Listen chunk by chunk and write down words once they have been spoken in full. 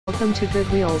Welcome to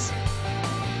Good Wheels,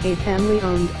 a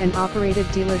family-owned and operated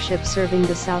dealership serving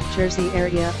the South Jersey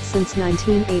area since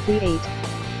 1988.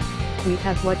 We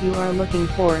have what you are looking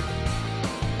for.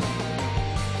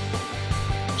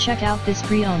 Check out this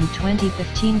pre-owned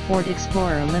 2015 Ford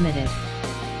Explorer Limited.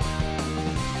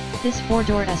 This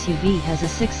four-door SUV has a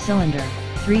six-cylinder,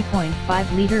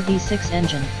 3.5-liter V6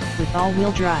 engine, with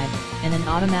all-wheel drive, and an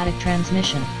automatic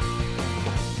transmission.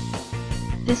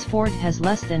 This Ford has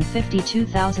less than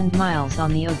 52,000 miles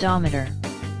on the odometer.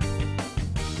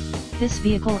 This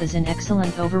vehicle is in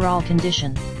excellent overall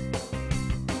condition.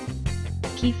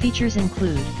 Key features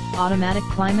include automatic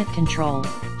climate control,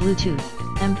 Bluetooth,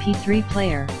 MP3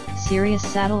 player, Sirius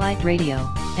satellite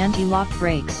radio, anti-lock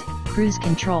brakes, cruise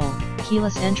control,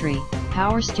 keyless entry,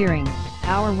 power steering,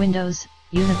 power windows,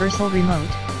 universal remote,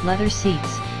 leather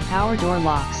seats, power door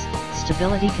locks,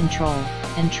 stability control,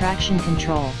 and traction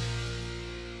control.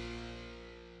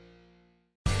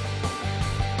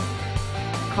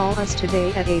 Call us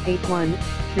today at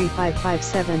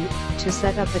 881-3557 to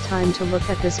set up a time to look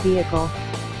at this vehicle.